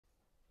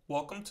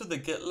Welcome to the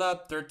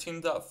GitLab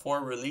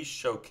 13.4 Release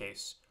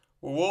Showcase,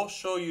 where we'll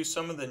show you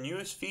some of the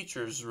newest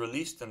features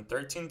released in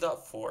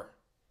 13.4.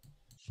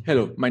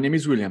 Hello, my name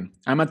is William.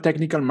 I'm a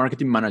technical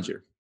marketing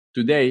manager.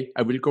 Today,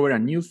 I will cover a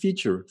new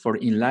feature for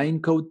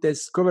inline code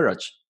test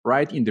coverage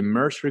right in the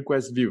merge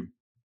request view.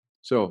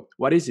 So,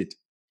 what is it?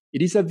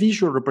 It is a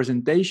visual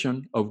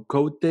representation of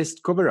code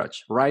test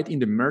coverage right in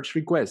the merge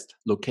request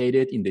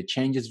located in the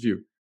changes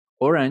view,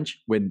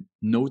 orange when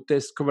no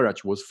test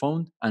coverage was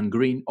found and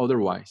green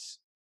otherwise.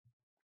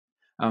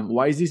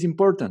 Why is this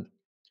important?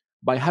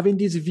 By having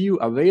this view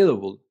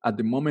available at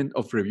the moment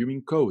of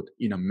reviewing code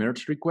in a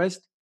merge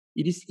request,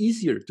 it is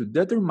easier to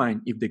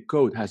determine if the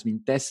code has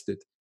been tested,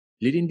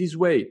 leading this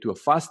way to a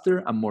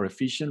faster and more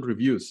efficient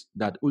reviews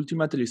that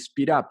ultimately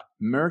speed up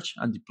merge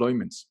and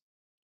deployments.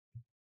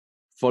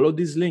 Follow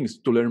these links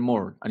to learn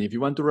more, and if you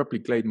want to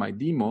replicate my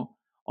demo,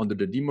 under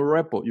the demo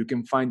repo, you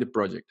can find the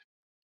project.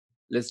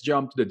 Let's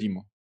jump to the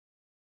demo.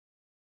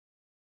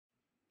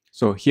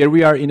 So here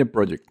we are in a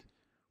project.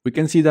 We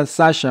can see that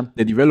Sasha,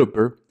 the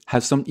developer,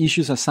 has some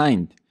issues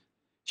assigned.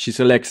 She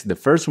selects the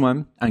first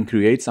one and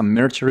creates a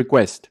merge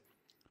request,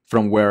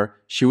 from where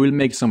she will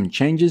make some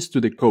changes to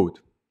the code.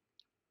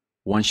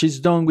 Once she's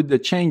done with the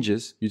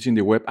changes using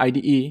the web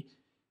IDE,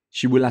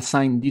 she will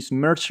assign this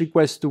merge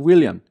request to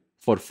William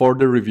for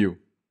further review.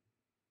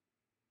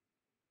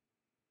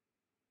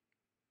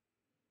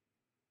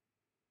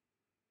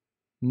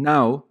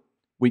 Now,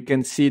 we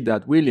can see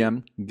that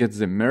William gets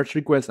the merge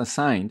request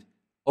assigned,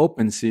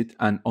 opens it,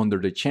 and under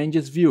the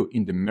changes view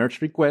in the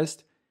merge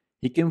request,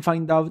 he can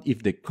find out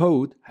if the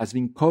code has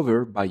been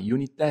covered by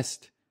unit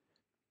test.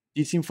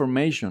 This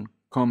information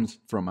comes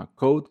from a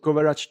code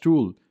coverage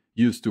tool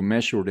used to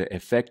measure the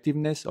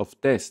effectiveness of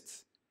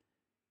tests.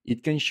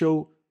 It can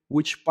show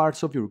which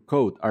parts of your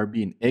code are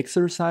being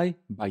exercised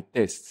by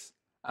tests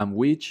and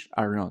which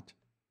are not.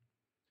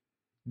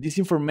 This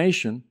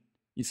information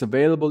is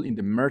available in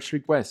the merge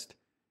request,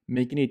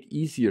 making it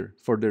easier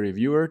for the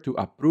reviewer to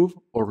approve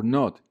or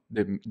not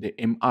the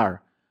MR,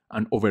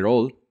 and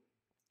overall,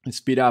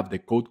 speed up the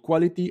code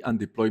quality and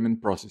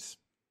deployment process.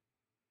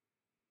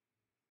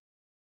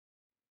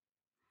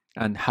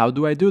 And how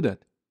do I do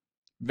that?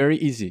 Very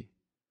easy.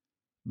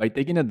 By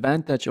taking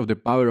advantage of the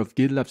power of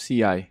GitLab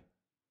CI.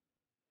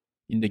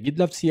 In the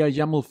GitLab CI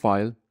YAML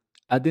file,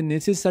 add the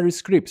necessary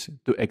scripts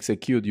to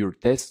execute your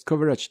test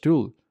coverage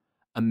tool,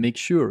 and make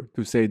sure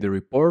to save the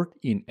report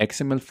in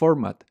XML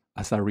format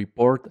as a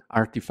report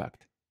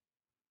artifact.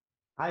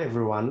 Hi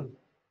everyone,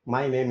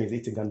 my name is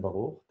Itzigan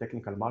Baruch,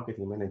 Technical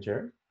Marketing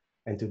Manager,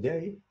 and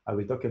today I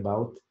will talk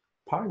about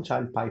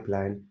parent-child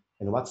pipeline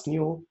and what's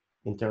new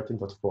in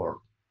 13.4.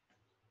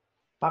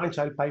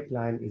 Parent-child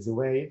pipeline is a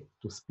way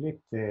to split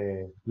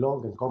the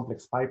long and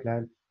complex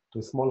pipeline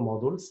to small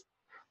modules.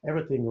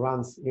 Everything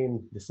runs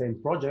in the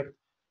same project,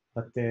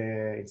 but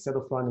instead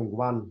of running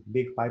one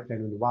big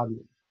pipeline with one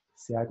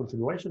CI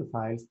configuration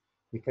files,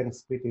 we can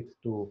split it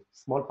to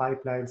small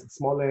pipelines,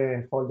 small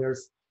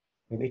folders,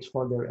 and each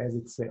folder has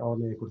its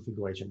own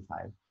configuration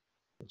file.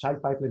 The child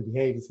pipeline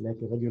behaves like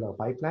a regular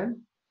pipeline.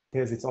 It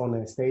has its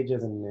own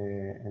stages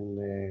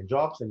and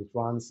jobs, and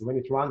when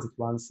it runs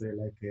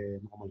like a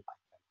normal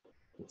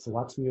pipeline. So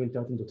what's new in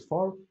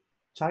 13.4?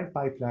 Child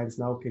pipelines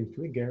now can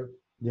trigger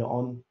their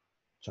own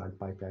child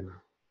pipeline.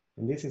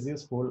 And this is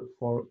useful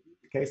for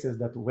cases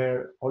that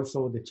where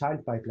also the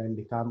child pipeline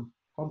become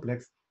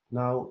complex.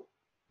 Now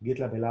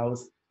GitLab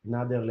allows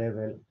another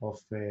level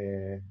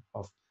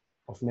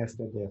of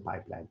nested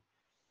pipeline.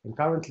 And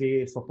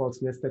currently it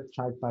supports nested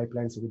child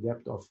pipelines with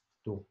depth of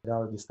 2. There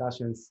are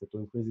discussions to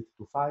increase it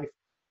to 5,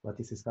 but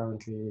this is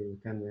currently, we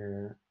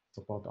can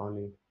support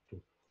only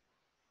 2.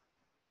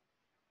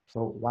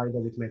 So why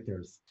does it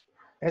matter?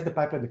 As the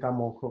pipeline becomes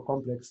more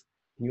complex,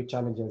 new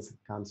challenges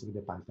comes with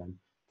the pipeline.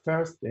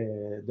 First,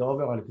 the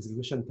overall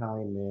execution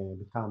time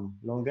become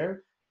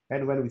longer.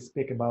 And when we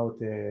speak about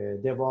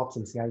DevOps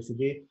and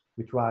CI/CD,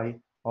 we try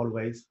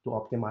always to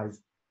optimize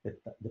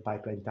the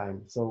pipeline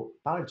time. So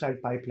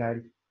parent-child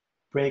pipeline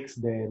breaks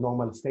the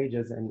normal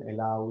stages and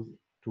allows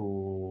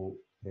to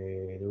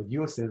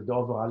reduces the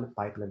overall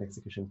pipeline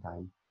execution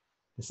time.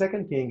 The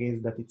second thing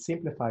is that it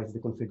simplifies the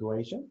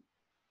configuration.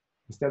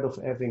 Instead of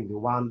having the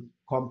one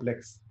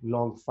complex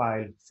long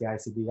file,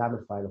 CI/CD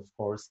YAML file, of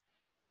course,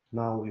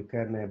 now you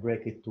can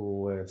break it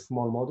to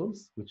small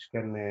modules, which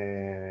can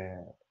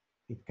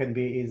it can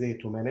be easy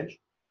to manage.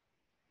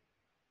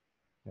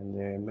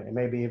 And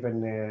maybe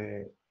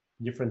even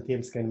different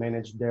teams can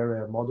manage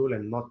their module,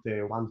 and not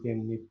one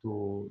team need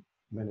to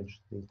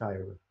manage the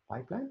entire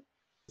pipeline.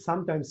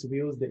 Sometimes we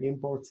use the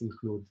imports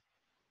include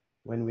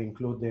when we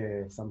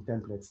include some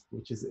templates,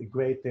 which is a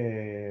great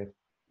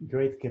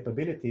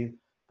capability,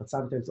 but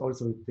sometimes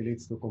also it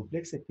leads to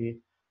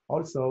complexity.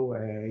 Also,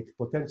 it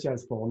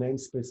potentials for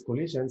namespace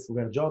collisions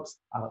where jobs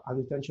are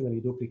unintentionally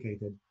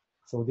duplicated.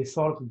 So this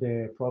solves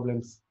the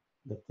problems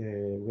that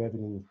we have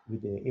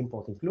with the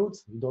import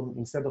includes. You don't,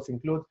 instead of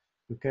include,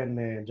 you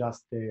can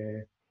just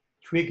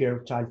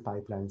trigger child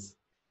pipelines.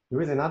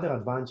 There is another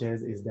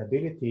advantage is the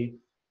ability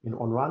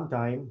on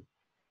runtime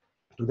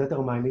to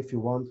determine if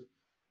you want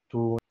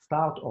to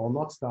start or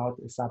not start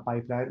a sub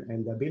pipeline,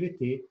 and the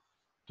ability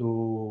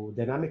to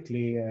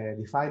dynamically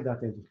define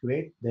that and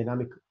create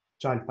dynamic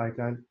child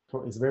pipeline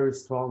is very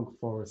strong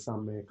for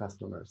some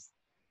customers.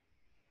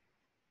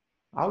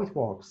 How it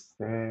works?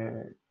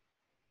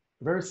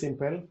 Very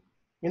simple.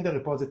 In the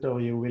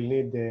repository, you will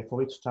need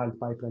for each child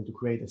pipeline to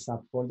create a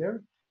subfolder.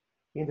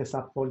 In the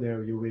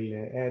subfolder, you will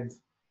add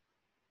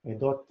a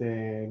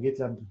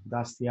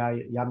 .gitlab-ci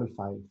YAML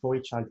file. For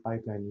each child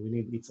pipeline, we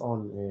need its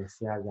own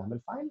CI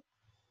YAML file.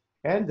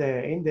 And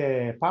in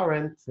the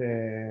parent,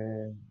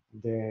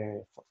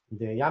 the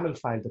YAML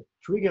file that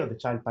trigger the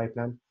child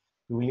pipeline,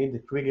 you will need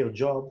the trigger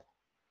job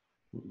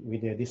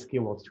with this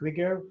keyword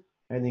trigger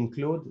and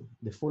include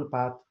the full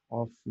path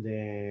of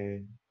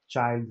the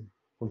child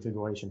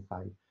configuration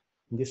file.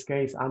 In this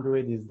case,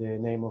 Android is the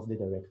name of the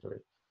directory.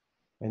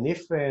 And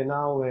if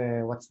now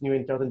what's new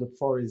in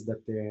 13.4 is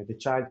that the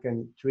child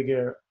can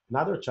trigger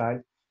another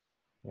child,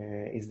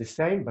 is the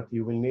same, but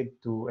you will need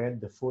to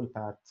add the full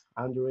path.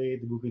 Android,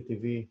 Google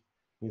TV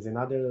is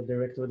another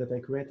directory that I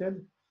created.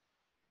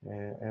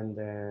 And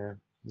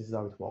this is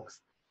how it works.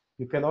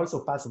 You can also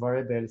pass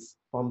variables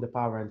from the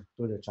parent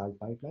to the child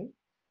pipeline.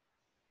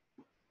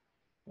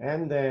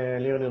 And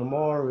learning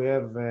more, we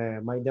have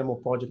my demo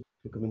project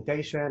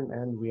documentation,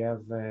 and we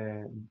have,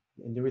 and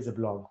there is a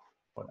blog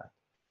for that.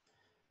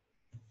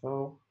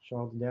 So,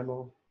 short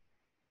demo.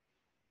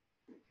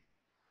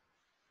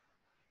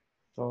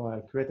 So I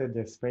created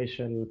a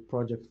special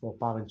project for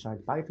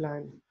parent-child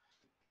pipeline.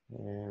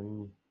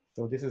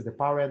 So this is the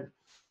parent.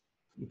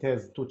 It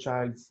has two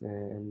childs,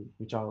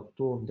 which are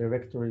two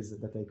directories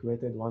that I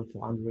created, one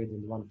for Android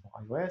and one for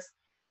iOS.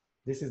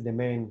 This is the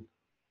main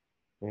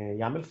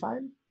YAML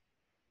file.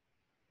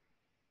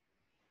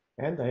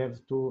 And I have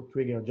two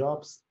trigger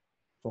jobs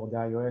for the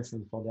iOS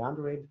and for the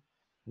Android.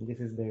 And this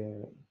is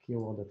the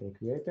keyword that I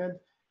created.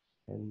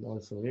 And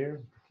also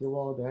here, the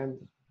keyword, and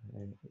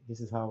this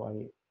is how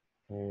I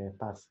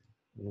pass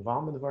an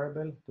environment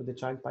variable to the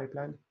child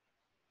pipeline.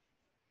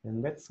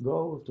 And let's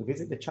go to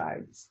visit the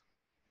childs.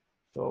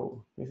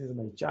 So this is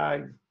my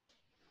child,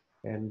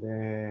 and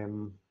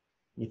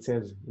it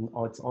says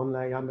it's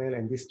online YAML,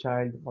 and this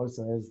child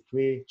also has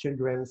 3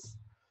 children.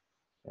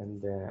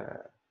 And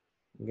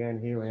again,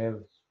 here I have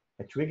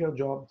a trigger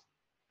job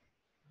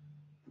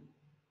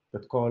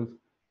that called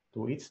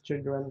to its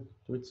children,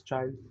 to its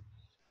child.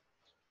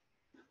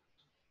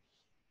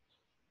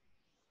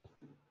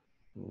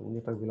 And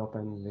if I will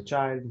open the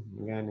child,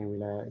 again,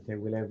 it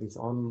will have its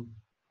own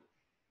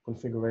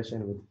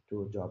configuration with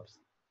 2 jobs.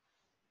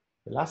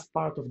 The last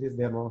part of this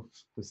demo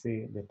to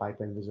see the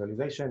pipeline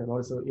visualization, and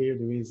also here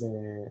there is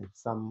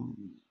some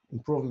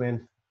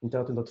improvement in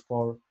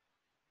 13.4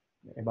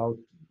 about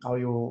how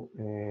you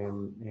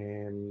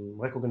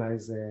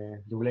recognize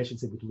the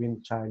relationship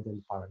between child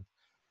and parent.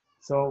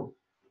 So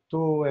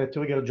 2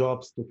 trigger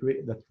jobs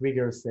that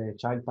triggers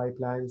child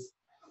pipelines.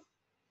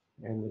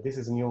 And this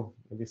is new.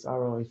 This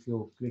arrow, if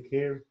you click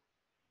here,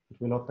 it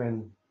will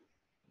open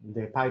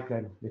the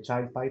pipeline, the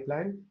child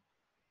pipeline.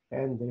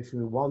 And if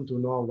you want to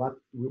know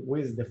who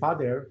is the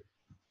father,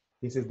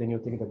 this is the new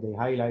thing that they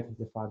highlight,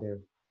 the father.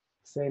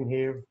 Same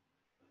here.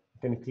 You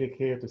can click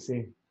here to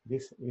see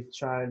this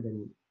child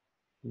and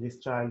this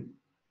child.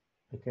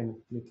 I can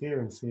click here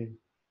and see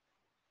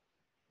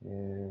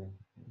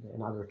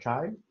another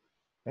child.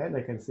 And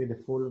I can see the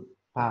full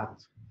path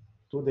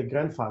to the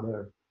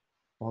grandfather.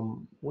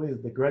 Who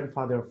is the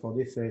grandfather for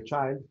this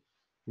child?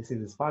 This is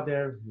his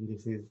father, and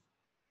this is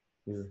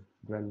his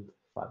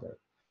grandfather.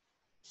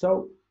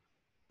 So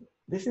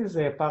this is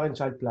a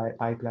parent-child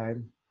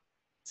pipeline.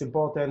 It's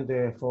important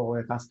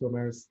for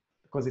customers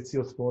because it's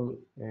useful.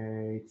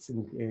 It's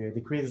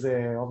decrease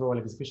overall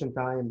execution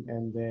time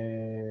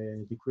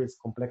and decrease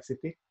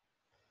complexity.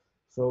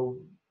 So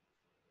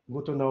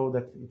good to know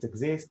that it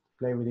exists.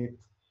 Play with it.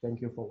 Thank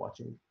you for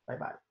watching.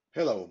 Bye-bye.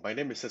 Hello, my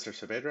name is Cesar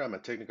Saavedra. I'm a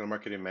technical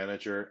marketing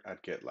manager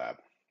at GitLab.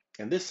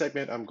 In this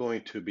segment, I'm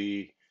going to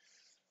be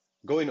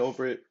going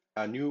over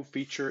a new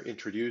feature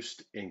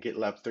introduced in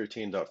GitLab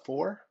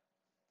 13.4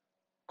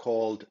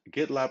 called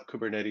GitLab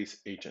Kubernetes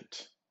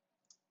Agent.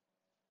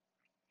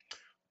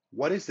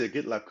 What is the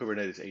GitLab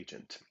Kubernetes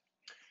Agent?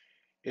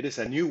 It is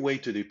a new way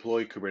to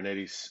deploy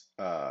Kubernetes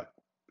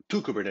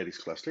to Kubernetes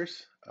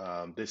clusters.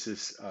 This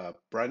is a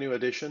brand new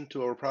addition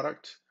to our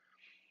product.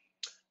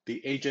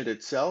 The agent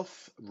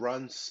itself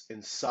runs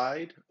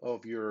inside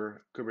of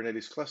your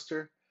Kubernetes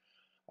cluster,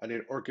 and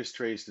it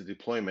orchestrates the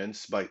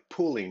deployments by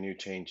pulling new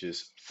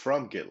changes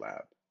from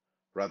GitLab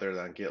rather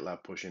than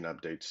GitLab pushing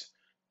updates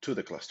to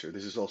the cluster.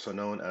 This is also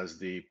known as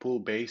the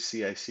pull-based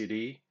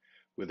CI/CD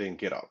within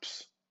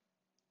GitOps.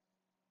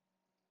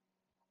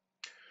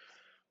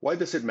 Why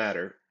does it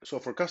matter? So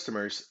for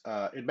customers,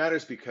 it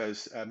matters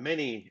because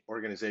many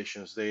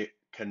organizations, they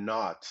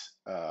cannot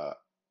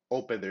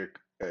open their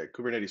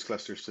Kubernetes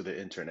clusters to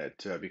the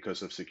internet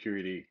because of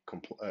security,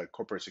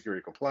 corporate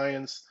security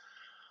compliance,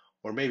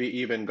 or maybe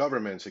even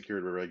government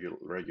security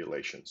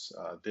regulations.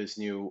 This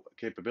new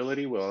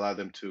capability will allow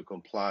them to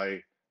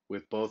comply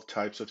with both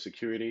types of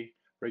security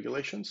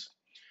regulations.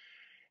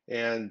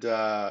 And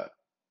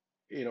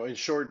in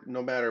short,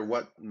 no matter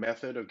what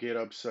method of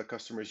GitOps a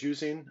customer is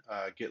using,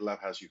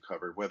 GitLab has you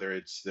covered, whether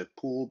it's the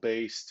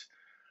pull-based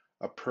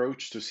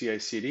approach to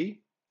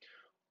CI/CD,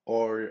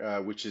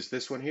 or which is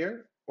this one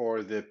here,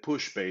 or the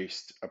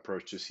push-based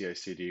approach to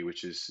CI/CD,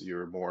 which is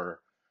your more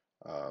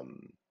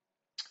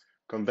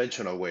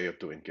conventional way of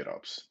doing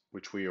GitOps,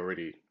 which we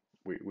already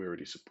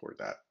support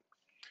that.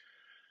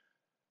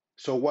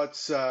 So why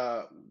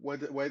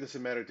does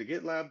it matter to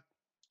GitLab?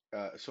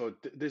 So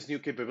this new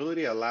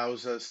capability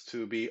allows us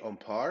to be on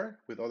par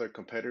with other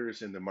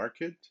competitors in the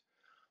market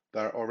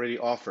that already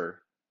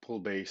offer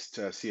pull-based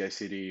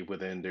CI/CD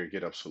within their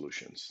GitOps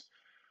solutions.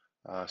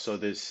 So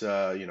this,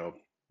 now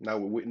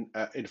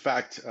in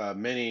fact,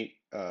 many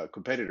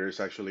competitors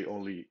actually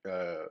only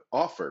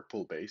offer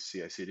pull-based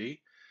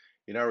CI/CD.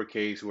 In our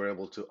case, we're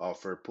able to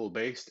offer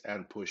pull-based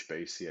and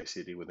push-based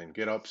CI/CD within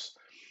GitOps,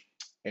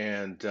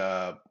 and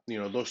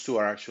those two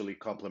are actually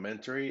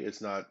complementary. It's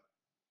not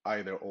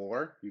either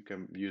or. You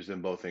can use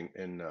them both you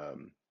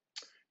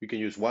can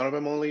use one of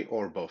them only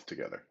or both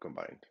together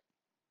combined.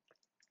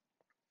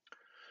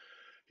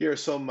 Here are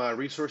some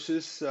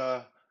resources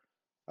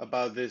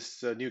about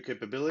this new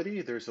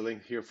capability. There's a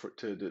link here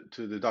to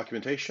the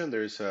documentation.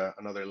 There's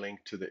another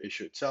link to the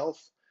issue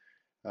itself.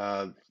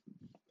 As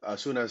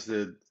soon as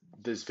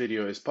this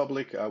video is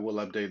public, I will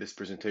update this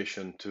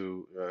presentation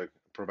to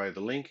provide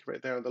the link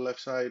right there on the left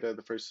side,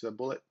 the first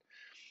bullet.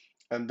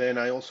 And then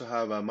I also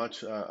have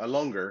a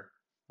longer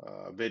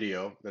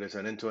video that is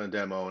an end-to-end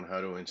demo on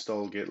how to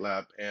install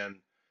GitLab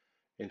and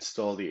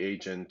install the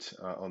agent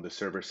on the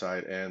server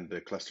side and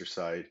the cluster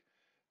side,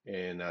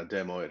 and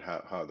demo it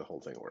how the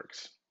whole thing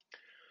works.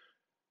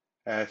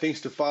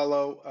 Things to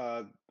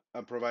follow.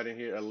 I'm providing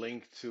here a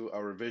link to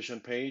our vision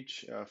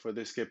page for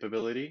this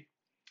capability.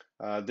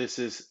 This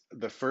is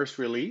the first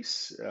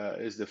release,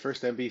 is the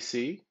first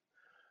MVC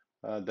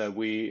that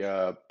we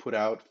put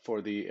out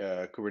for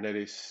the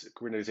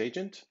Kubernetes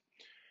agent.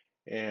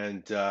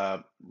 And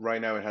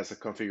right now it has a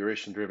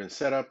configuration-driven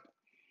setup,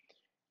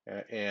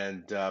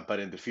 but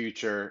in the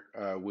future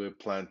we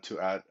plan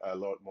to add a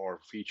lot more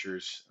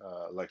features,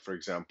 like for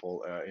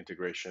example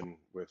integration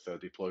with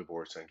deploy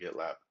boards and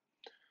GitLab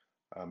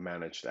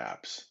managed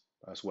apps,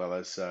 as well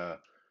as a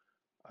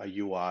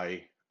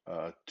UI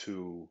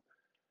to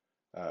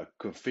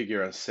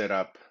configure and set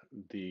up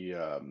the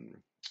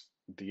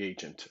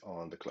agent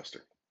on the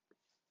cluster.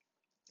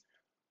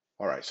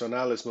 All right, so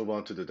now let's move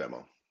on to the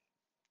demo.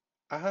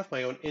 I have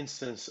my own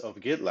instance of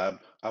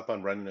GitLab up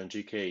and running on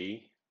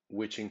GKE,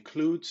 which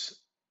includes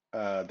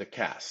the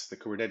CAS, the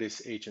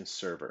Kubernetes Agent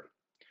Server.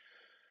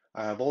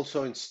 I have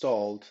also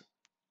installed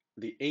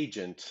the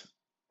agent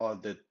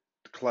on the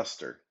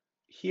cluster.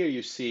 Here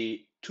you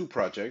see two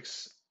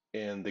projects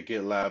in the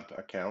GitLab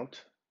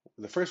account.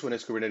 The first one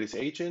is Kubernetes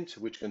Agent,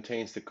 which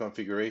contains the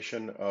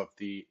configuration of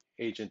the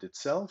agent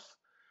itself,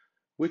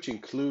 which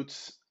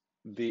includes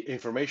the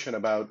information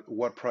about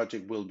what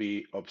project will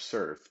be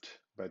observed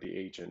by the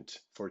agent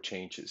for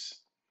changes.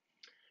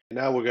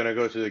 Now we're going to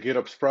go to the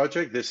GitOps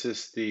project. This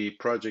is the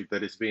project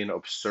that is being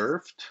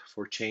observed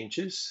for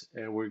changes,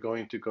 and we're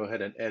going to go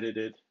ahead and edit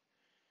it.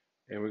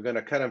 And we're going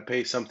to cut and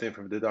paste something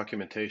from the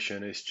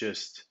documentation. It's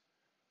just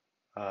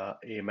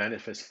a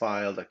manifest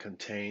file that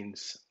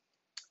contains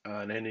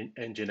an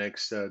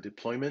Nginx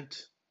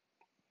deployment.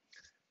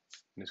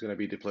 And it's going to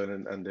be deployed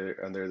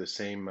under the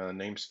same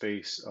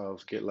namespace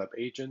of GitLab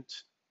agent.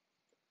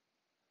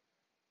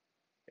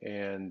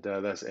 And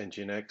that's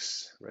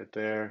Nginx right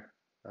there.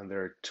 And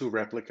there are two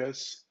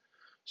replicas.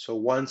 So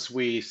once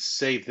we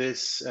save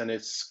this and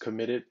it's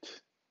committed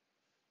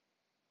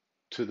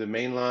to the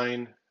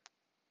mainline,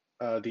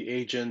 the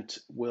agent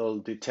will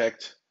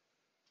detect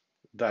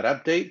that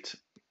update,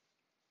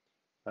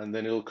 and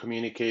then it'll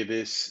communicate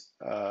this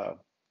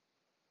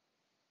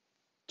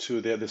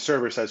to the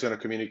server side. Is going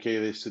to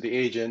communicate this to the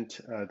agent.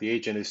 The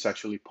agent is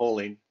actually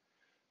polling,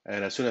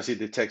 and as soon as it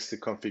detects the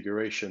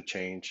configuration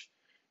change,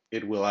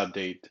 it will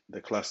update the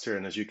cluster.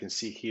 And as you can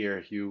see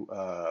here,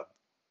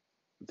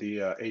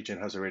 the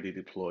agent has already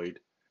deployed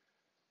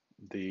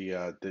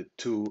the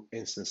two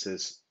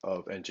instances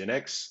of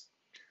Nginx.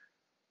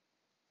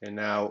 And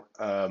now,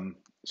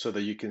 so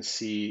that you can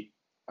see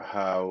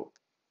how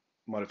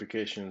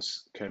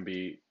modifications can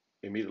be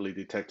immediately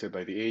detected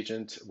by the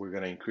agent, we're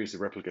going to increase the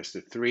replicas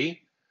to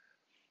 3.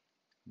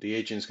 The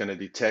agent is going to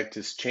detect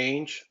this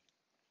change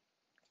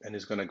and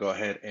is going to go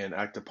ahead and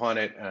act upon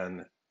it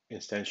and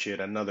instantiate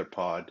another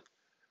pod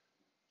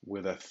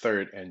with a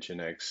third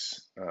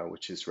Nginx,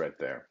 which is right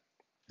there.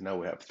 Now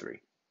we have 3.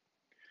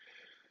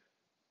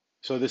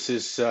 So this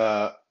is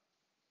a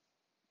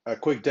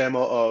quick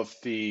demo of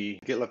the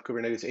GitLab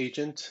Kubernetes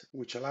agent,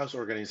 which allows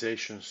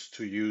organizations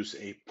to use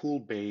a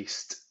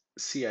pool-based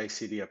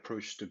CI/CD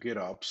approach to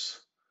GitOps,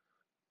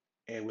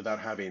 and without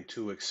having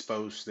to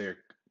expose their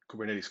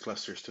Kubernetes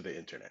clusters to the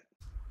internet.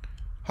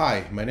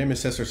 Hi, my name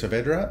is Cesar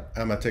Saavedra.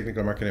 I'm a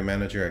technical marketing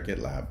manager at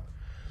GitLab.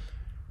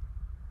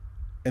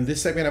 In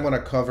this segment, I want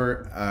to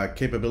cover a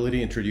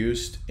capability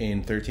introduced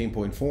in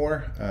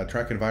 13.4,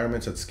 track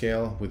environments at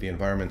scale with the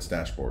environments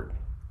dashboard.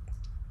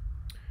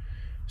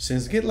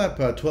 Since GitLab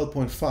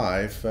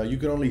 12.5, you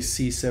can only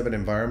see 7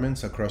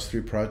 environments across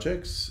 3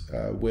 projects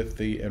with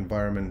the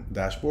environment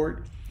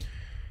dashboard.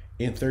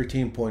 In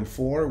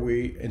 13.4,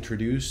 we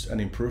introduced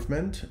an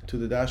improvement to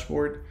the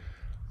dashboard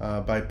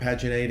by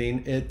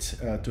paginating it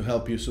to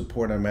help you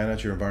support and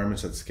manage your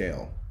environments at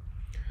scale.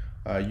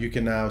 You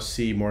can now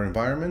see more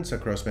environments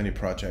across many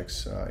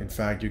projects. In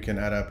fact, you can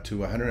add up to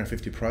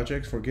 150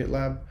 projects for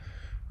GitLab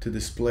to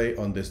display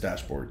on this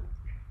dashboard.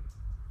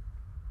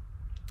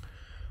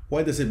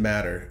 Why does it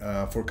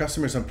matter? For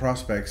customers and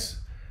prospects,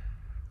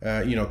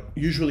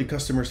 usually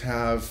customers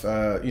have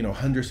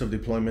hundreds of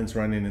deployments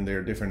running in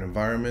their different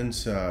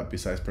environments.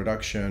 Besides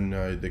production,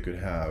 they could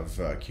have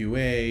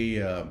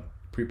QA,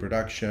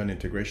 pre-production,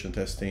 integration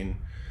testing.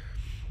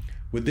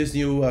 With this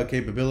new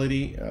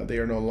capability, they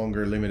are no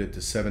longer limited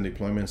to 7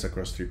 deployments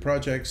across 3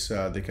 projects.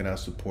 They can now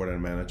support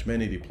and manage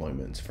many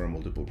deployments from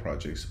multiple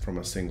projects from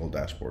a single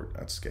dashboard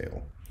at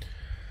scale.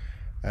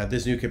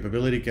 This new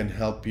capability can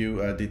help you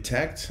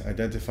detect,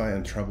 identify,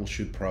 and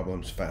troubleshoot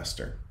problems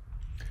faster.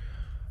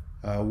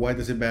 Why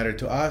does it matter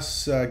to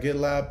us,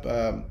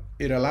 GitLab?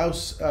 It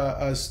allows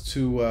us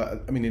to,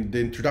 the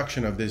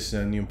introduction of this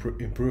new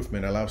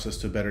improvement allows us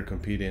to better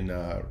compete in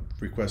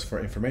requests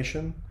for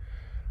information,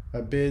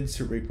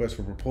 bids, requests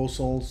for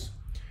proposals,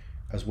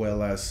 as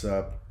well as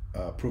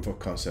proof of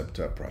concept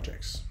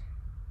projects.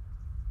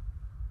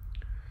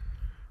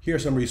 Here are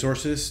some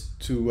resources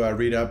to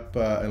read up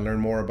and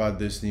learn more about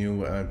this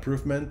new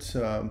improvement.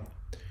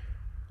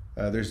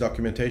 There's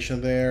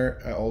documentation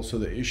there, also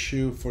the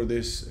issue for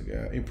this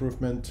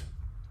improvement.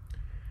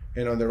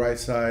 And on the right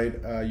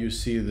side, you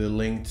see the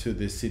link to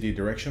the CD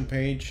direction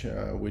page,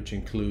 which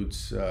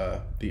includes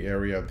the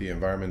area of the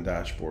environment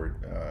dashboard.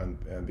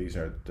 And these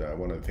are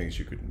one of the things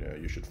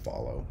you should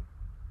follow.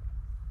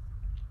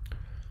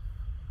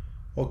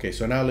 Okay,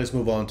 so now let's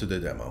move on to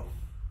the demo.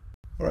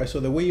 All right,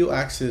 so the way you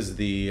access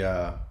the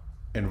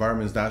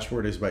environments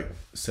dashboard is by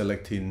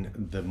selecting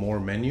the More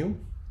menu.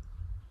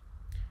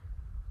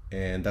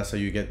 And that's how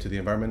you get to the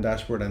environment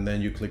dashboard, and then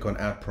you click on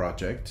Add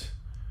Project.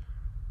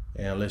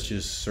 And let's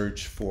just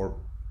search for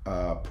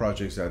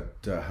projects that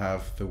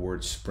have the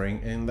word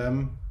Spring in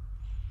them.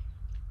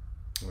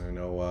 I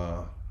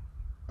know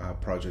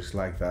projects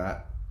like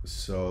that.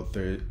 So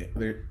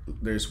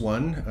there's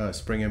one,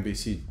 Spring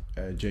MVC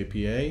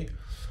JPA,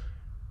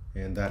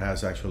 and that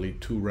has actually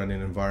 2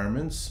 running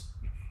environments.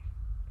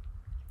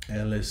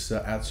 And let's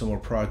add some more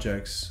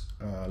projects.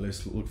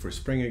 Let's look for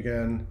Spring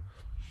again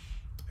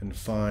and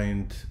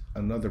find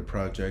another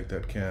project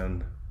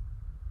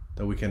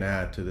that we can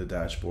add to the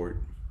dashboard.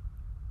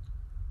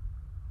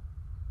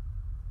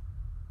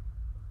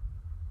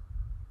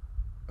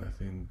 I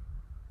think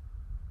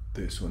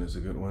this one is a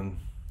good one.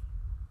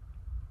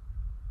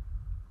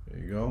 There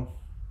you go.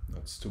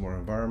 That's 2 more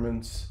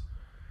environments.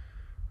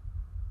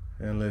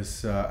 And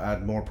let's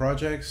add more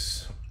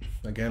projects.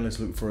 Again, let's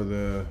look for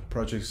the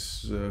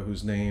projects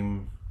whose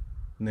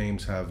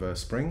names have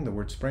Spring, the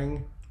word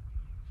Spring.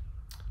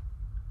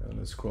 And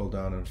let's scroll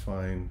down and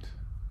find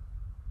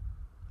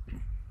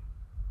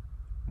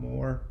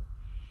more.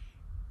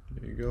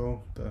 There you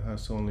go. That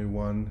has only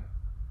 1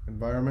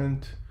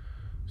 environment.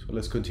 So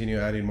let's continue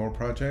adding more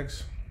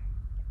projects.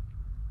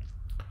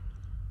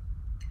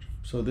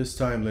 So this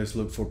time, let's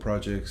look for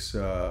projects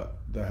that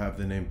have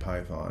the name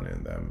Python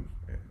in them,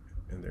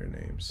 in their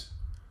names.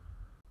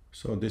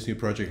 So this new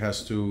project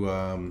has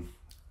 2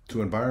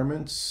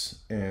 environments,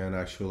 and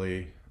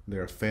actually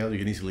they're failed. You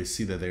can easily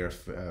see that they are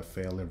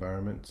failed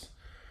environments.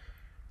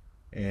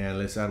 And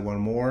let's add 1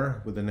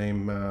 more with the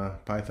name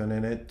Python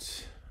in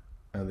it.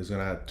 And there's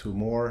going to add 2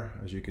 more.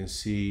 As you can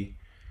see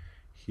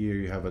here,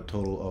 you have a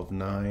total of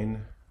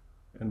 9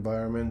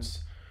 environments.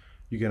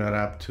 You can add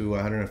up to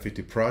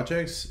 150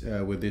 projects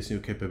with this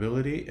new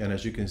capability. And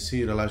as you can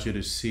see, it allows you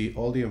to see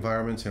all the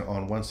environments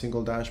on one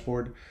single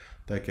dashboard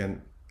that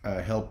can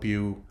help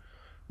you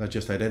not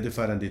just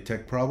identify and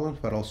detect problems,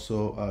 but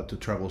also to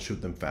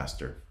troubleshoot them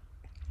faster.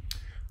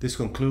 This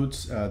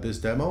concludes this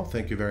demo.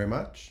 Thank you very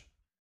much.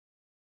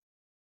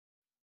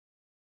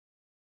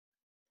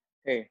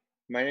 Hey,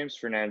 my name's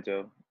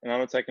Fernando, and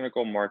I'm a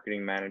technical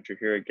marketing manager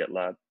here at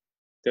GitLab.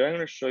 Today I'm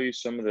going to show you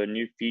some of the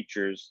new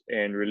features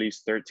in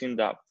Release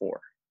 13.4.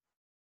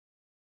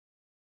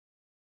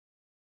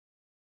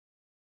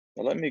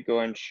 Now let me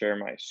go and share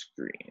my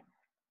screen.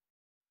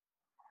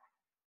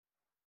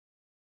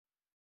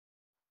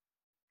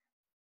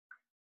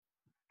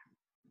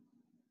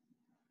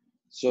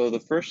 So the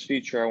first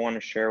feature I want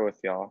to share with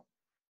y'all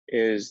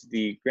is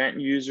the grant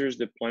users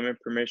deployment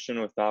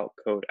permission without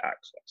code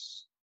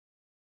access.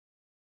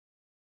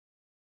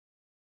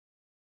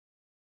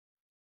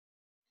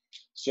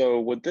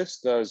 So what this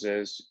does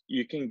is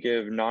you can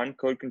give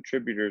non-code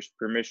contributors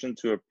permission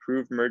to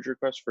approve merge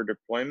requests for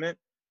deployment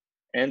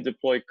and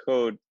deploy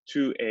code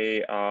to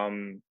a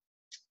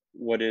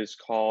what is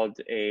called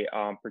a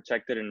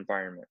protected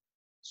environment.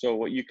 So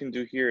what you can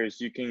do here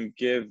is you can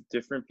give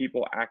different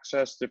people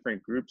access,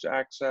 different groups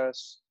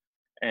access,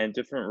 and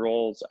different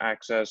roles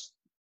access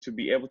to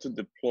be able to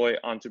deploy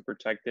onto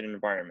protected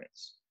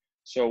environments.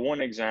 So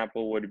one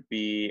example would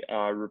be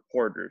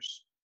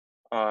reporters.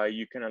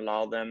 You can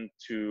allow them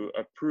to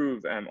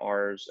approve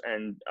MRs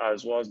and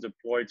as well as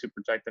deploy to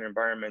protected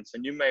environments.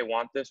 And you may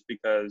want this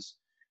because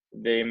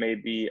they may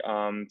be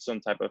some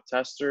type of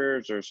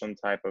testers or some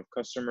type of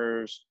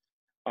customers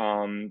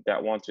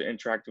that want to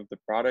interact with the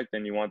product,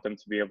 and you want them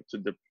to be able to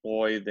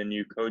deploy the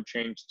new code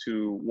change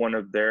to one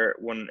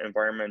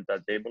environment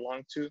that they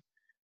belong to.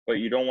 But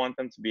you don't want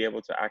them to be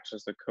able to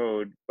access the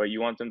code, but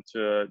you want them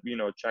to,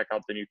 check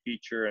out the new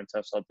feature and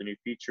test out the new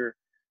feature.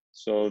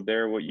 So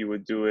there, what you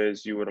would do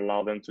is you would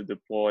allow them to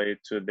deploy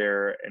to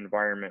their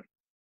environment.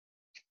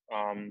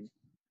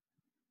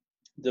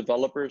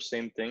 Developers,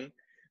 same thing.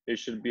 They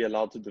should be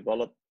allowed to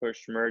develop, push,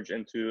 merge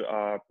into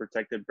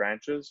protected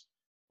branches,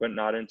 but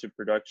not into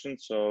production.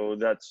 So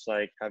that's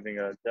like having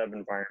a dev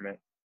environment.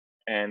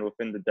 And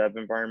within the dev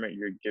environment,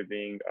 you're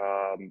giving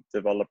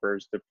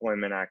developers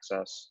deployment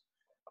access.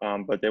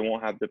 But they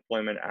won't have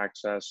deployment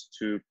access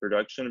to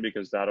production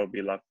because that'll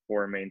be left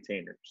for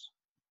maintainers.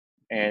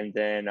 And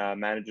then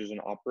managers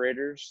and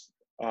operators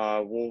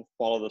will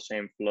follow the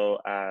same flow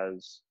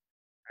as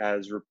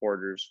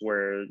reporters,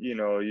 where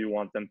you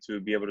want them to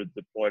be able to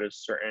deploy to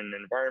certain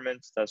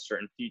environments, test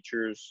certain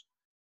features,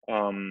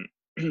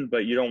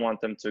 but you don't want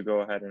them to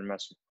go ahead and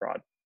mess with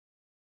prod.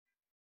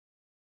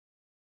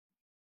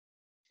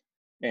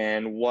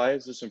 And why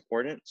is this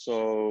important?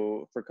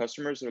 So for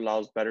customers, it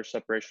allows better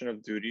separation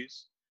of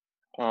duties.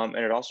 And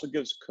it also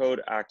gives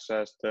code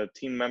access to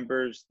team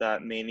members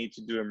that may need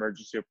to do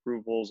emergency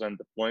approvals and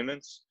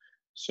deployments.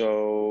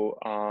 So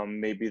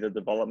maybe the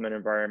development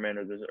environment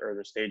or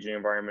the staging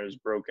environment is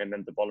broken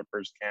and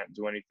developers can't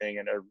do anything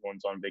and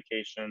everyone's on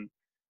vacation,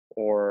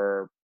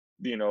 or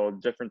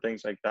different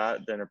things like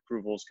that. Then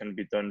approvals can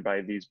be done by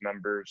these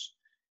members,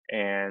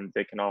 and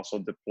they can also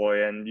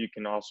deploy. And you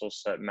can also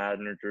set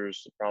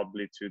managers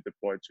probably to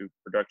deploy to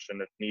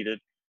production if needed.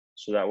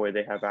 So that way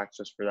they have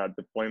access for that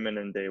deployment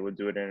and they would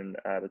do it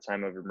at a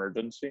time of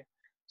emergency.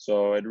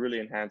 So it really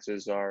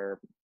enhances our,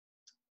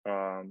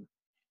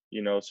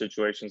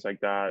 situations like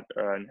that,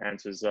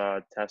 enhances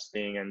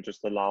testing and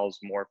just allows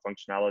more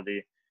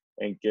functionality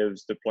and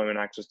gives deployment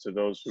access to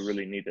those who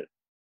really need it.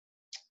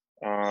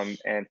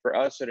 And for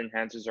us, it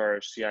enhances our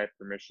CI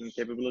permission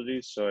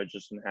capabilities. So it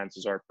just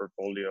enhances our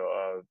portfolio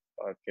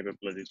of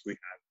capabilities we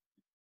have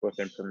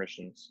within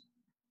permissions.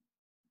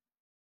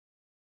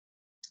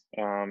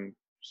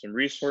 Some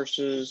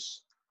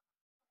resources,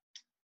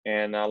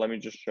 and let me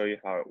just show you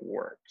how it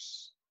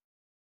works.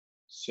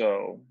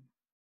 So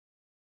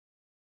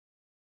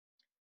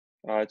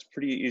it's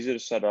pretty easy to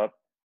set up.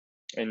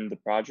 In the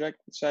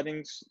project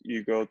settings,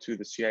 you go to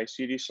the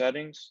CI/CD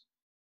settings,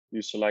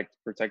 you select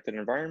protected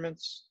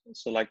environments,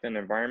 select an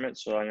environment.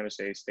 So I'm going to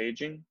say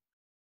staging,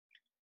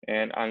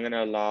 and I'm going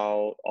to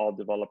allow all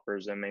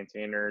developers and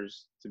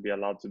maintainers to be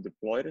allowed to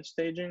deploy to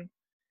staging,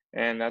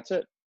 and that's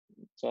it.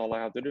 That's all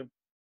I have to do.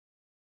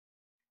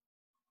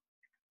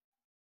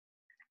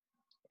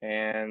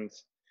 And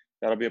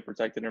that'll be a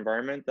protected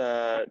environment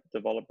that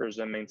developers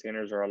and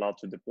maintainers are allowed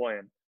to deploy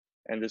in.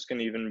 And this can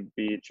even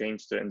be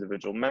changed to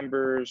individual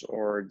members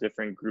or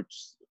different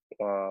groups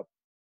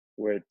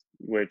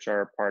which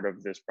are part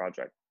of this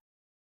project.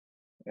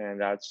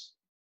 And that's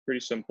pretty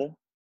simple.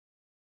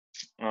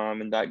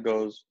 And that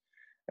goes.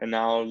 And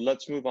now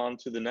let's move on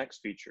to the next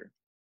feature.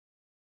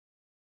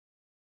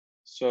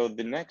 So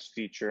the next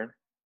feature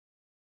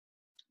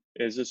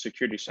is a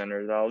security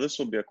center. Now this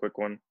will be a quick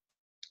one.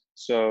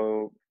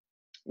 So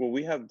what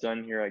we have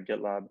done here at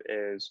GitLab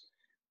is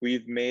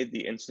we've made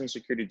the incident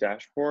security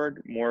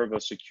dashboard more of a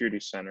security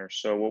center.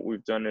 So what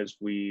we've done is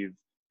we've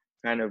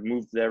kind of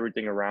moved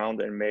everything around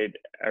and made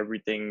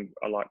everything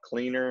a lot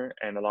cleaner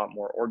and a lot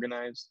more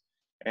organized,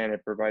 and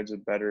it provides a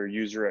better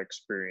user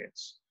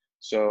experience.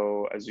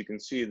 So as you can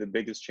see, the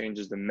biggest change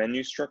is the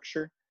menu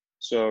structure.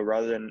 So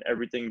rather than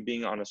everything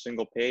being on a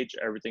single page,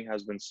 everything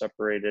has been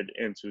separated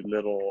into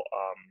little,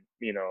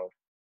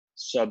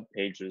 sub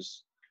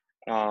pages.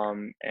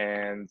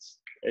 And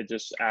it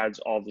just adds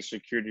all the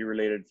security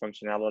related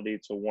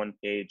functionality to one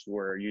page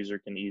where a user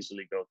can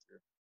easily go through.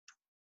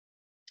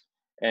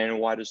 And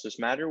why does this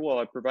matter?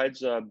 Well, it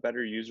provides a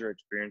better user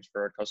experience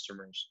for our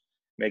customers.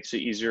 Makes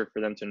it easier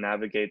for them to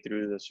navigate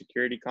through the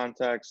security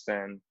context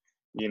and,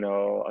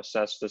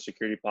 assess the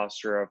security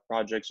posture of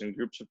projects and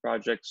groups of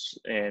projects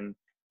in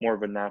more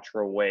of a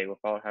natural way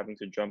without having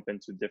to jump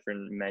into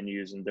different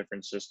menus and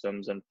different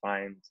systems and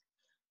find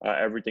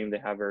everything. They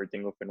have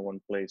everything within one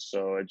place.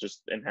 So it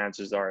just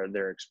enhances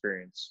their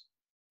experience.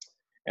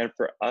 And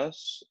for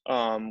us,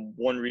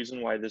 one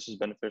reason why this is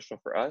beneficial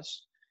for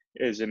us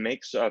is it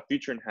makes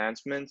feature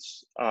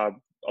enhancements a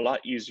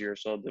lot easier.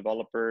 So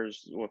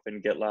developers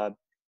within GitLab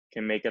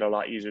can make it a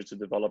lot easier to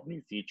develop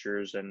new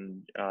features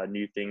and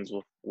new things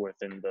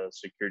within the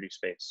security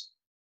space.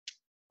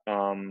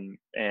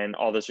 And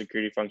all the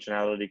security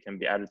functionality can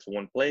be added to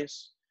one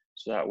place.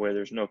 So that way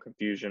there's no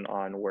confusion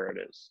on where it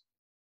is.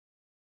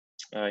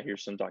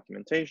 Here's some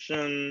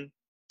documentation.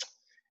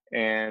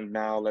 And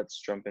now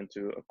let's jump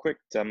into a quick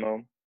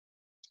demo.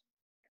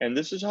 And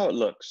this is how it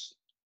looks.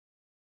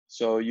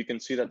 So you can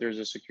see that there's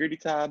a security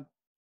tab,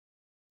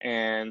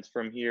 and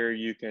from here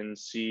you can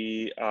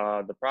see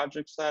the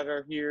projects that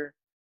are here.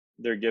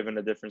 They're given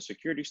a different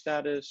security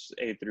status,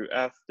 A through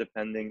F,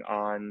 depending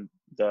on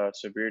the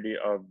severity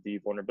of the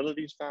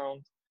vulnerabilities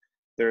found.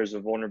 There's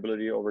a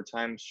vulnerability over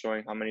time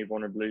showing how many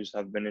vulnerabilities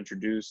have been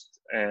introduced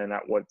and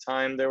at what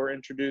time they were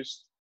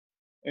introduced.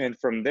 And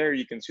from there,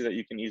 you can see that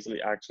you can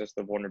easily access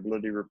the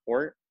vulnerability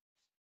report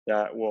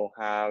that will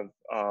have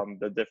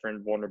the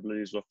different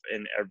vulnerabilities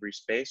within every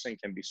space and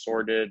can be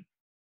sorted.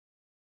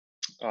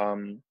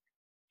 Can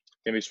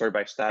be sorted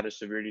by status,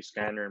 severity,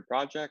 scanner, and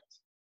project.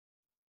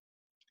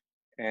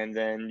 And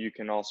then you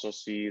can also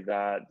see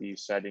that the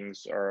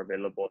settings are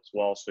available as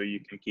well. So you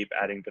can keep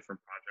adding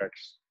different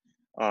projects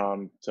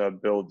to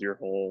build your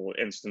whole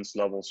instance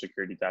level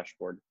security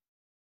dashboard.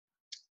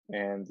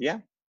 And yeah.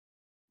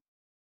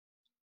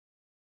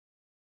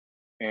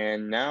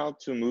 And now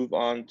to move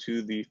on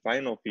to the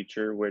final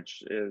feature,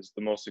 which is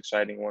the most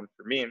exciting one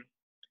for me,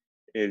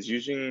 is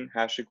using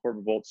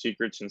HashiCorp Vault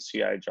secrets in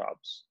CI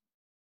jobs.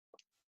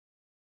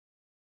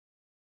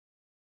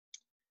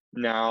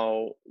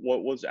 Now,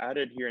 what was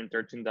added here in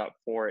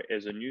 13.4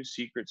 is a new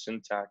secret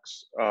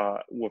syntax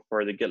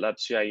for the GitLab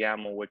CI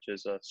YAML, which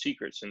is a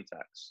secret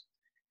syntax.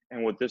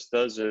 And what this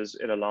does is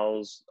it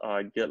allows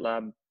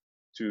GitLab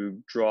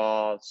to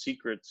draw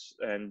secrets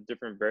and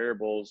different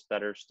variables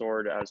that are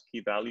stored as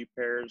key value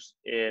pairs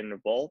in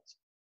Vault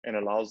and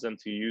allows them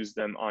to use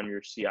them on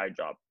your CI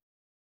job.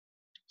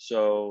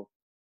 So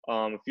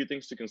a few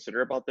things to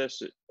consider about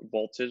this.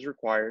 Vault is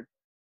required.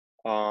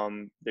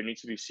 There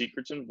needs to be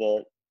secrets in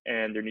Vault,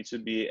 and there needs to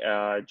be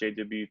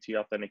JWT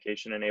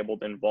authentication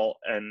enabled in Vault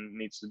and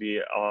needs to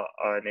be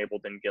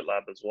enabled in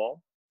GitLab as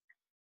well.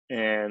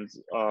 And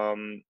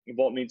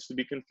Vault needs to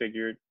be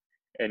configured.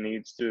 It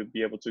needs to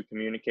be able to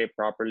communicate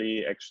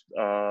properly.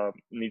 You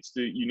need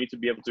to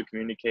be able to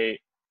communicate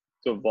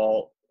to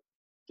Vault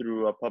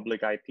through a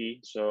public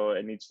IP. So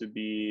it needs to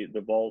be,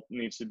 the Vault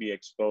needs to be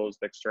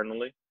exposed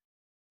externally.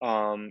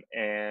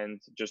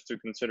 And just to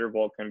consider,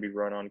 Vault can be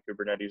run on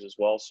Kubernetes as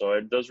well. So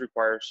it does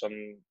require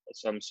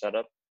some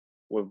setup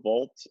with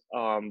Vault.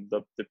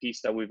 The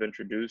piece that we've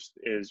introduced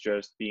is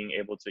just being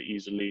able to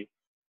easily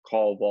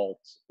call Vault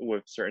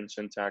with certain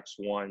syntax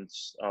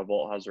once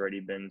Vault has already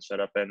been set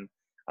up. And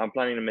I'm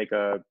planning to make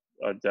a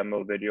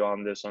demo video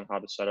on this, on how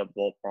to set up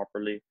Vault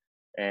properly,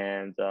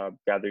 and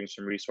gathering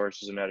some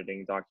resources and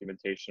editing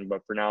documentation.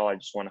 But for now, I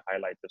just want to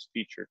highlight this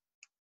feature.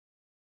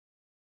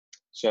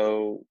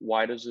 So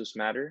why does this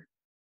matter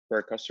for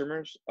our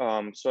customers?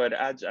 So it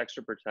adds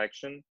extra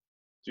protection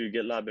to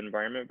GitLab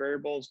environment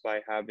variables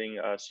by having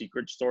a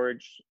secret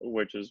storage,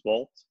 which is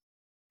Vault.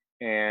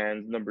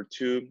 And number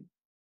two,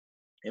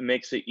 it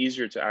makes it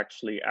easier to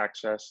actually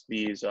access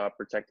these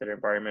protected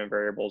environment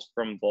variables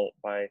from Vault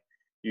by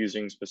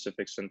using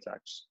specific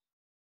syntax.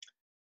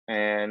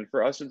 And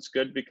for us, it's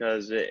good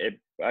because it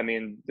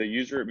makes the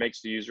user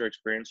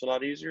experience a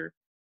lot easier.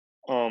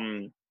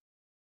 A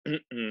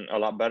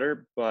lot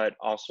better, but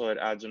also it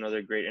adds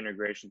another great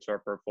integration to our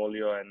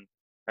portfolio, and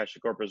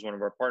HashiCorp is one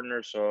of our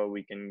partners, so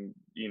we can,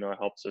 it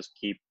helps us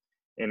keep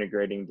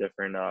integrating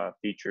different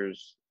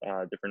features,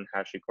 different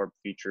HashiCorp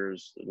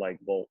features like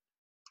Vault.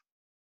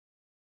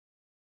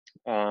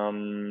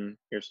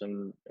 Here's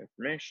some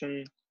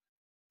information,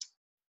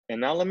 and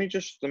now let me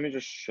just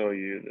show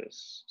you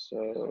this.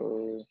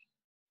 So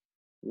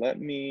let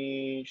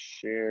me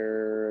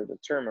share the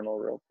terminal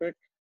real quick.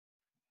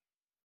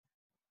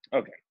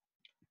 Okay.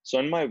 So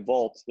in my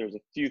Vault, there's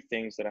a few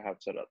things that I have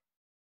set up.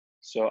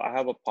 So I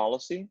have a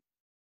policy,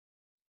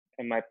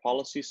 and my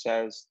policy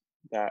says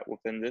that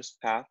within this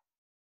path,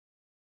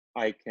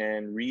 I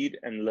can read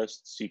and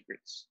list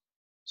secrets.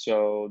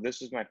 So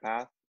this is my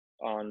path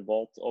on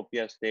Vault,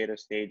 OPS data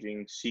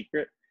staging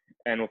secret.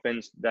 And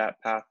within that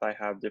path, I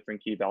have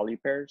different key value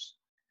pairs.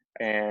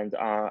 And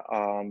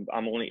I'm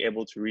only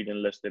able to read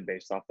and list it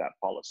based off that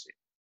policy.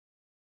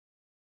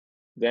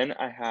 Then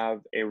I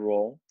have a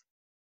role.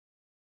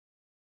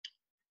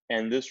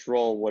 And this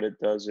role, what it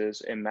does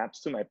is it maps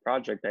to my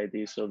project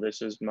ID. So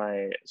this is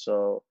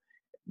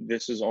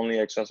only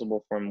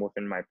accessible from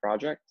within my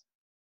project.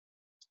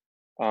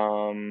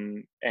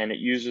 And it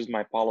uses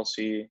my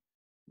policy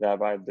that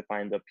I've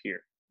defined up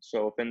here.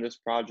 So within this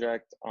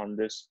project, on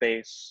this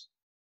space,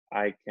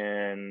 I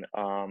can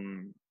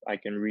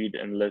read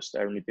and list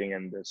everything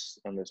on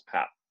this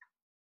path.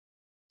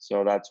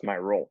 So that's my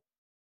role.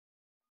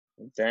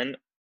 Then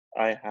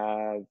I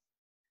have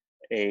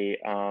a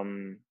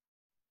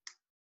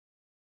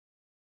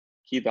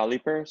key value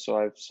pair.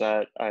 So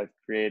I've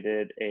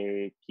created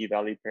a key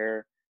value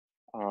pair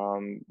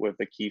with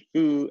the key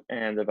foo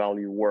and the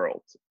value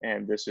world.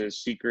 And this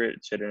is secret,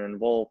 it's hidden in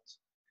Vault.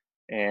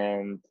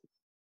 And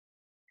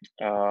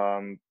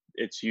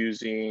it's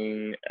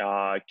using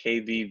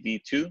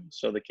KVV2.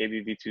 So the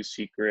KVV2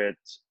 secret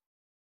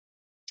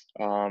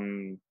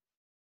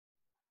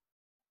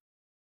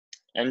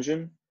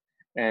engine.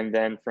 And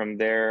then from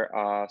there,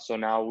 so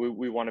now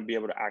we want to be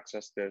able to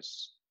access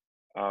this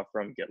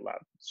from GitLab.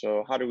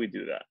 So how do we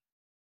do that?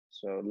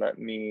 So let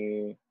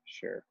me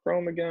share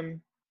Chrome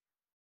again.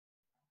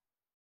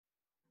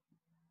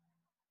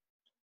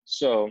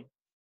 So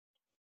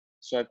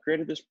I've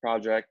created this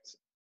project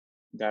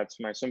that's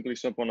my Simply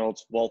Simple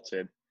Notes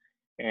vaulted,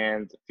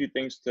 and a few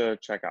things to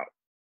check out.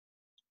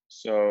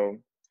 So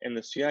in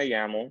the CI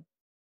YAML,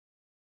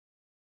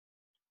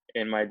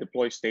 in my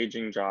deploy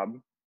staging job,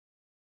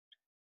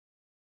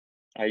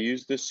 I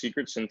use this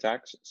secret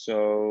syntax.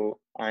 So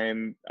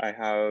I'm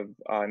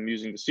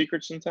using the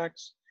secret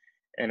syntax,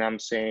 and I'm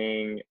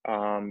saying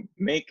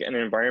make an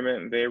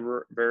environment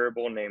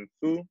variable named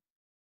foo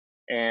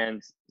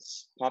and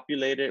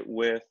populate it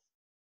with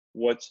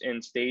what's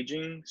in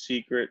staging,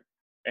 secret,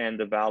 and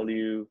the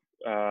value,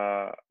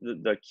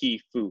 the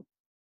key foo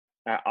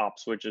at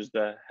ops, which is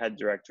the head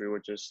directory,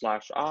 which is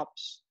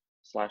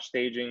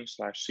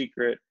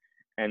 /ops/staging/secret,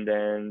 and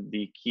then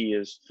the key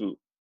is foo.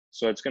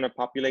 So it's going to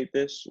populate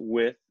this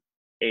with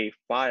a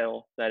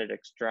file that it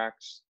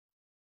extracts,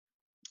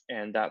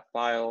 and that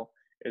file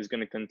is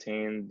going to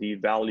contain the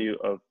value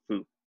of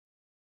foo.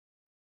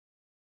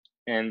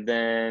 And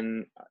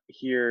then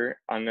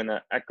here I'm going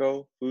to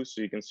echo foo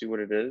so you can see what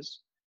it is.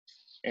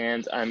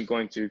 And I'm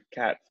going to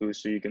cat foo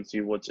so you can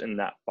see what's in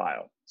that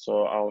file.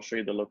 So I'll show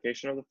you the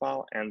location of the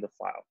file and the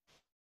file.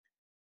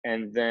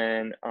 And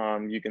then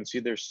you can see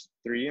there's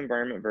 3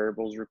 environment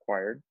variables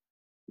required.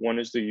 One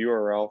is the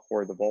URL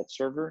for the Vault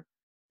server,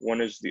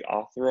 one is the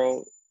auth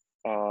row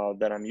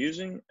that I'm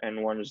using,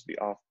 and one is the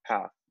auth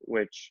path,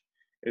 which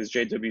is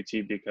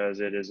JWT because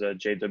it is a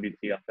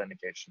JWT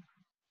authentication.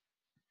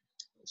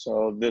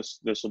 So this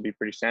will be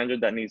pretty standard.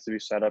 That needs to be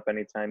set up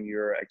anytime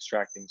you're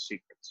extracting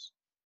secrets.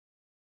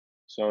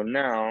 So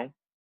now,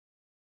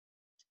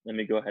 let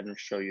me go ahead and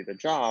show you the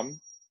job.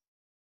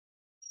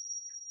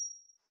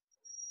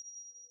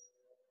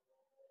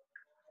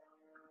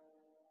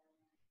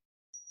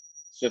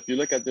 So if you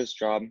look at this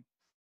job,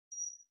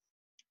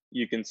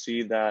 you can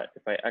see that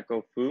if I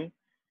echo foo,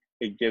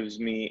 it gives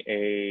me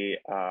a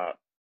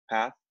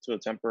path to a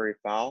temporary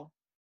file,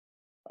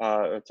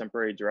 a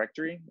temporary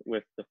directory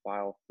with the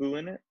file foo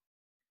in it.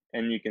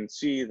 And you can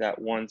see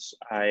that once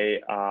I,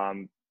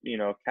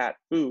 cat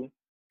foo,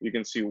 you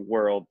can see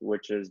world,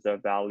 which is the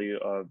value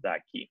of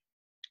that key.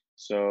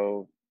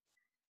 So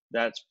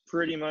that's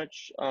pretty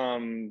much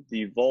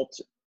the Vault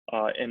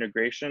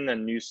integration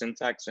and new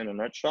syntax in a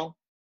nutshell.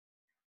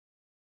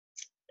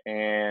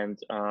 And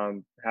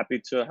happy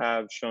to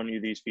have shown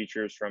you these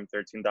features from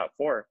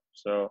 13.4.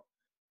 So,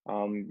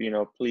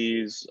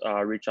 please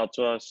reach out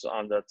to us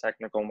on the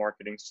technical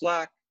marketing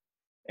Slack,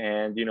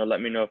 and let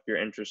me know if you're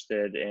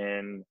interested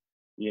in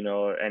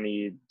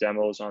any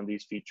demos on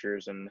these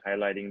features and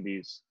highlighting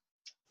these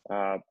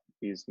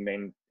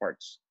main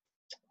parts.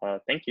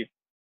 Thank you.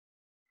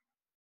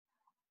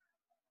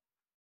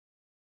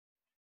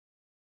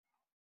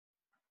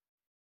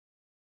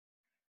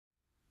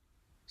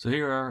 So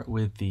here we are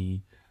with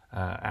the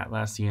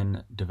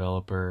Atlassian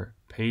developer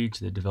page,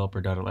 the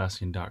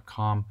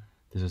developer.atlassian.com.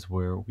 This is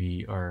where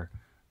we are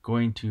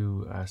going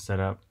to set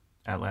up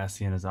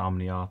Atlassian as an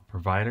OmniAuth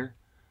provider.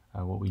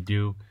 What we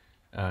do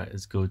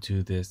is go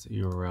to this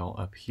URL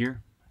up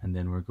here, and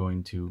then we're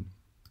going to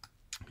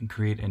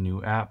create a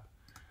new app.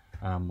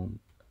 We'll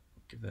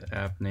give the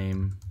app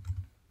name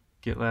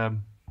GitLab.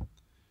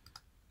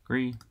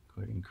 Agree. Go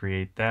ahead and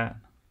create that.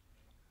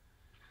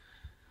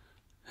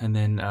 And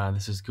then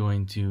this is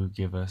going to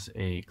give us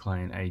a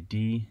client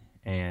ID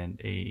and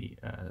a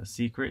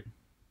secret.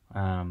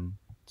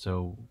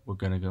 So we're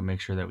going to go make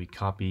sure that we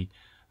copy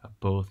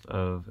both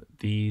of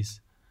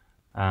these.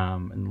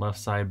 In the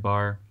left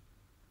sidebar,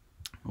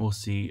 we'll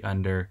see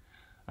under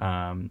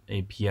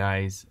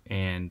APIs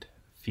and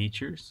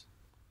features,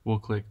 we'll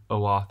click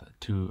OAuth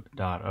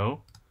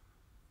 2.0.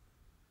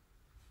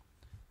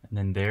 And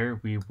then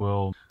there we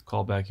will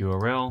callback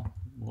URL.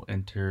 We'll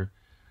enter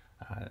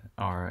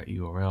our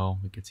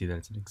URL. We can see that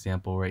it's an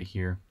example right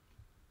here.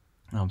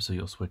 So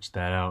you'll switch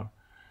that out.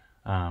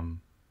 Go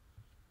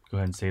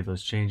ahead and save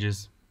those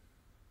changes.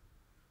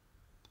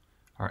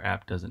 Our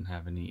app doesn't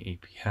have any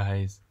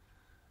APIs.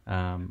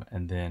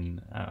 And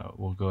then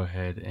we'll go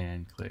ahead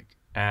and click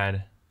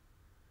Add.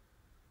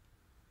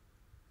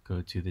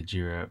 Go to the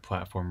Jira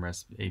Platform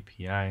REST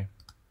API.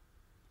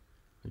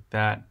 Click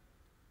that.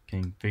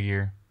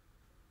 Configure.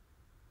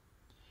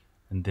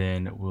 And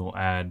then we'll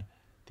add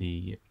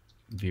the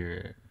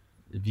view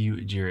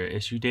Jira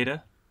issue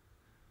data.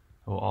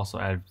 We'll also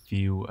add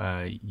view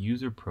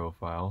user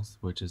profiles,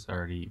 which has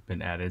already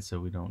been added, so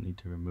we don't need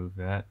to remove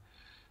that.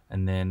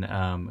 And then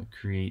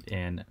create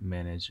and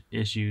manage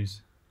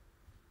issues.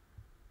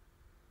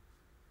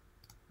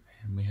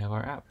 And we have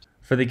our app.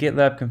 For the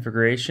GitLab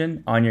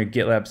configuration, on your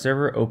GitLab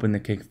server, open the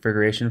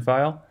configuration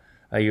file.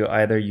 You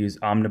either use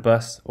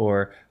Omnibus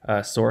or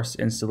source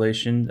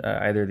installation,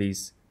 either of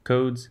these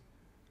codes.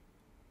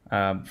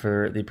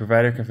 For the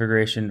provider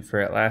configuration for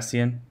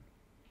Atlassian,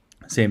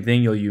 same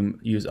thing, you'll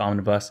use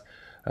Omnibus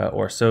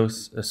or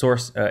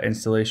source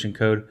installation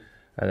code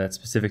that's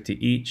specific to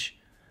each.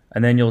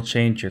 And then you'll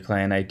change your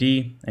client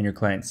ID and your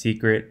client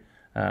secret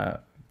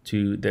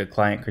to the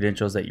client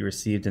credentials that you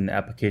received in the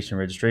application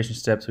registration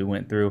steps we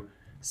went through.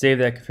 Save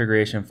that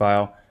configuration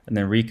file and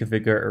then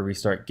reconfigure or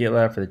restart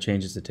GitLab for the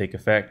changes to take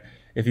effect.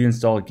 if you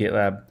install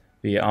GitLab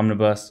via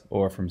Omnibus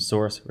or from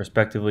source,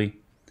 respectively.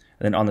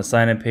 And then on the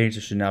sign-in page,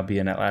 there should now be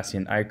an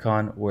Atlassian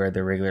icon where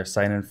the regular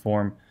sign-in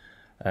form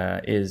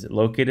is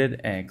located,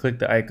 and click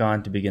the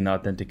icon to begin the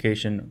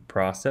authentication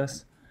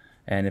process.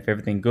 And if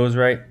everything goes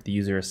right, the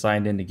user is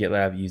signed in to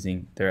GitLab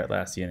using their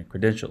Atlassian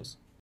credentials.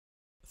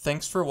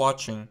 Thanks for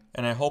watching,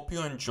 and I hope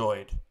you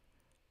enjoyed.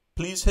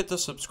 Please hit the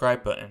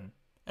subscribe button.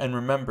 And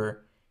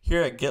remember,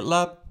 here at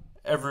GitLab,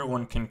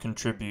 everyone can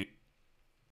contribute.